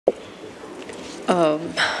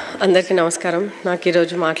అందరికీ నమస్కారం. నాకు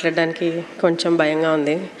ఈరోజు మాట్లాడడానికి కొంచెం భయంగా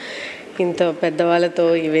ఉంది. ఇంత పెద్దవాళ్ళతో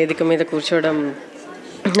ఈ వేదిక మీద కూర్చోవడం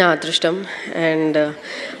నా అదృష్టం. అండ్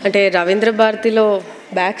అంటే రవీంద్రభారతిలో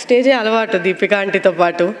బ్యాక్ స్టేజే అలవాటు దీపిక ఆంటీతో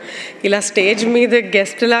పాటు. ఇలా స్టేజ్ మీద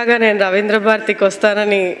గెస్ట్ లాగా నేను రవీంద్రభారతికి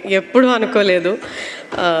వస్తానని ఎప్పుడూ అనుకోలేదు.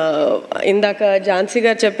 ఇందాక ఝాన్సీ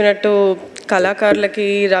గారు చెప్పినట్టు కళాకారులకి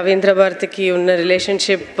రవీంద్రభారతికి ఉన్న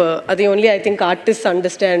రిలేషన్షిప్ అది only I think artist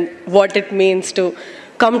understand what it means to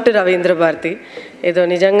come to Ravindra Bharathi. ఏదో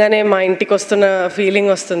నిజంగానే మా ఇంటికి వస్తున్న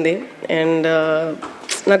ఫీలింగ్ వస్తుంది. అండ్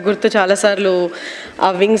నాకు గుర్తు చాలాసార్లు ఆ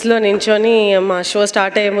వింగ్స్లో నించొని మా షో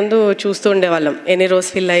స్టార్ట్ అయ్యే ముందు చూస్తూ ఉండేవాళ్ళం. ఎన్ని రోజు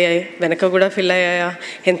ఫిల్ అయ్యాయి, వెనక కూడా ఫిల్ అయ్యాయా,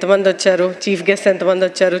 ఎంతమంది వచ్చారు, చీఫ్ గెస్ట్ ఎంతమంది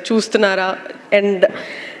వచ్చారు, చూస్తున్నారా. అండ్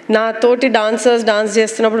నా తోటి డాన్సర్స్ డాన్స్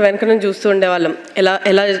చేస్తున్నప్పుడు వెనక నుంచి చూస్తూ ఉండేవాళ్ళం, ఎలా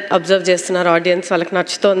ఎలా అబ్జర్వ్ చేస్తున్నారు ఆడియన్స్, వాళ్ళకి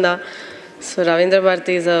నచ్చుతోందా. So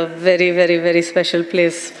Ravindra Bharathi is a very very very special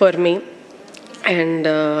place for me. And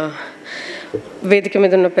వేదిక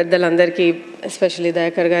మీద ఉన్న పెద్దలందరికీ, ఎస్పెషల్లీ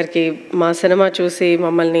దయాకర్ గారికి మా సినిమా చూసి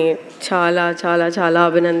మమ్మల్ని చాలా చాలా చాలా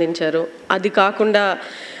అభినందించారు. అది కాకుండా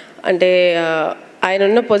అంటే ఆయన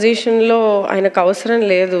ఉన్న పొజిషన్లో ఆయనకు అవసరం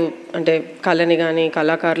లేదు అంటే కళని కానీ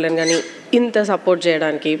కళాకారులను కానీ ఇంత సపోర్ట్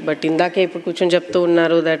చేయడానికి. బట్ ఇందాకే ఇప్పుడు కూర్చొని చెప్తూ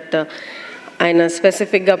ఉన్నారు దట్ ఆయన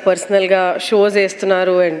స్పెసిఫిక్గా పర్సనల్గా షోస్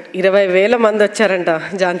వేస్తున్నారు. అండ్ 20,000 మంది వచ్చారంట.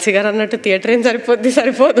 ఝాన్సీ గారు అన్నట్టు థియేటర్ ఏం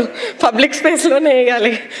సరిపోదు, పబ్లిక్ స్పేస్లోనే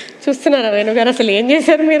వేయాలి. చూస్తున్నారా వేణు గారు అసలు ఏం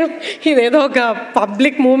చేశారు మీరు? ఇదేదో ఒక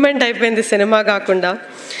పబ్లిక్ మూమెంట్ అయిపోయింది సినిమా కాకుండా.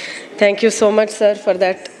 Thank you so much sir for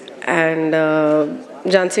that. And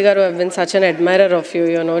Jhansi garu, I've been such an admirer of you,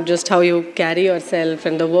 you know, just how you carry yourself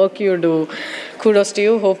and the work you do. Kudos to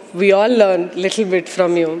you. Hope we all learn little bit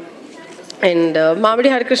from you. And మామిడి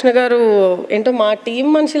హరికృష్ణ గారు ఏంటో మా team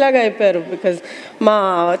మనిషిలాగా అయిపోయారు. Because మా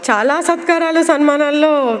చాలా సత్కారాలు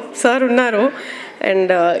సన్మానాల్లో sir ఉన్నారు.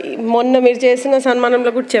 అండ్ మొన్న మీరు చేసిన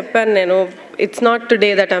సన్మానంలో కూడా చెప్పాను నేను, it's not today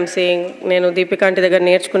that I'm saying, నేను దీపిక ఆంటీ దగ్గర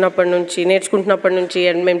నేర్చుకుంటున్నప్పటి నుంచి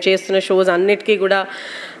అండ్ మేము చేస్తున్న షోస్ అన్నిటికీ కూడా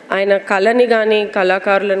ఆయన కళని కానీ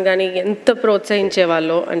కళాకారులను కానీ ఎంత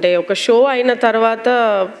ప్రోత్సహించేవాళ్ళు. అంటే ఒక షో అయిన తర్వాత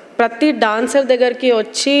ప్రతి డాన్సర్ దగ్గరికి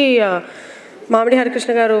వచ్చి మామిడి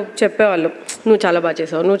హరికృష్ణ గారు చెప్పేవాళ్ళు, నువ్వు చాలా బాగా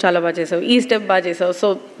చేసావు, ఈ స్టెప్ బాగా చేసావు. So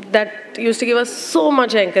that use to give us so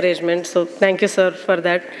much encouragement. So thank you sir for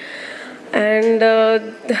that. And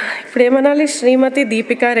ఇప్పుడు ఏమనాలి, శ్రీమతి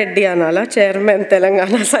దీపికా రెడ్డి అనాలా, chairman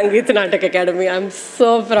Telangana Sangeet Natak academy. I'm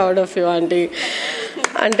so proud of you aunty.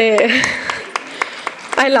 అంటే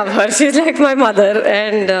I love her. She's like my mother.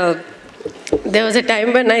 And there was a time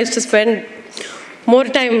when I used to spend more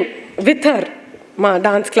time with her. మా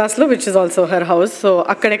dance క్లాస్లో, which is also her house. So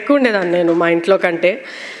అక్కడ ఎక్కువ ఉండేదాన్ని నేను మా ఇంట్లో కంటే.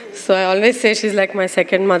 So I always say she like my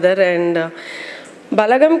second mother. And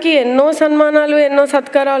బలగంకి ఎన్నో సన్మానాలు, ఎన్నో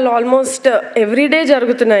సత్కారాలు ఆల్మోస్ట్ ఎవ్రీడే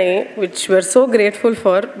జరుగుతున్నాయి, which we are so grateful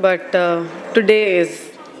for. But today is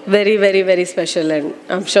very very very special. And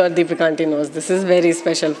I'm sure Deepika aunty knows this is very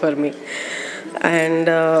special for me. And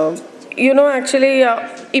you know actually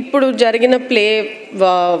ఇప్పుడు జరిగిన play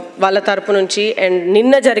వాళ్ళ తరపు నుంచి అండ్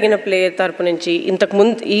నిన్న జరిగిన ప్లే తరపు నుంచి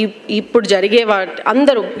ఇంతకుముందు ఇప్పుడు జరిగే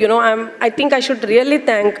అందరూ you know I think I should really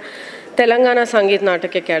thank Telangana Sangeet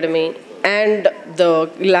Natak academy and the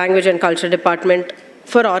language and culture department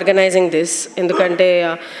for organising this. ఎందుకంటే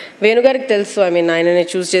వేణుగారికి తెలుసు, ఐ మీన్ ఆయననే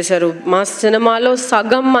చూస్ చేశారు. మా సినిమాలో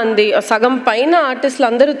సగం పైన ఆర్టిస్టులు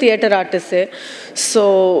అందరూ థియేటర్ ఆర్టిస్టే. సో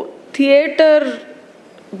థియేటర్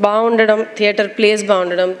బాగుండడం, థియేటర్ ప్లేస్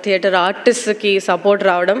బాగుండడం, థియేటర్ ఆర్టిస్ట్కి సపోర్ట్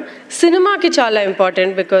రావడం సినిమాకి చాలా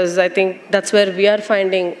important. Because I think that's where we are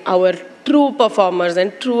finding hour true performers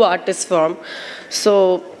and true artist form. So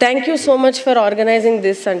thank you so much for organising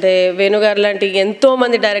this. అంటే వేణుగారు లాంటి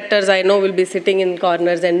ఎంతోమంది directors I know will be sitting in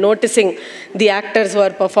corners and noticing the actors who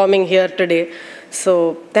are performing here today. So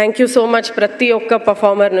thank you so much ప్రతి ఒక్క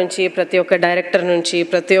performer నుంచి, ప్రతి ఒక్క director నుంచి,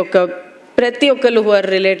 ప్రతి ఒక్కరు who are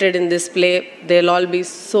related in this play. They'll all be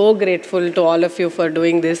so grateful to all of you for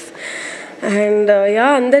doing this. And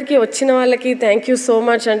అందరికీ వచ్చిన వాళ్ళకి థ్యాంక్ యూ సో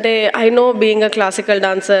మచ్. అంటే I know being a classical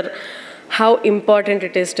dancer how important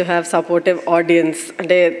it is to have supportive audience.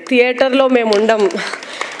 అంటే థియేటర్లో మేము ఉండం,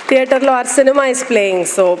 థియేటర్లో are cinema is playing.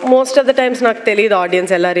 So most of the times నాకు తెలియదు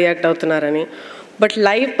ఆడియన్స్ ఎలా రియాక్ట్ అవుతున్నారని. But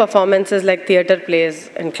live performances like theatre plays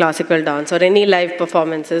and classical dance or any live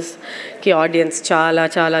performances ki audience chala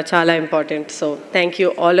chala chala important. So thank you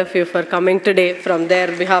all of you for coming today. From their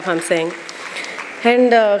behalf I'm saying.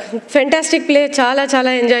 And fantastic play, chala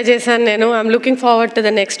chala enjoy chesanu nenu. I'm looking forward to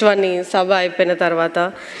the next one ee sabha ayipena tarvata.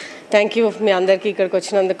 Thank you మీ అందరికీ ఇక్కడికి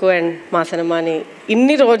వచ్చినందుకు and మా సినిమాని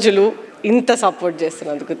ఇన్ని రోజులు ఇంత support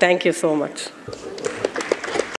చేస్తున్నందుకు. Thank you so much.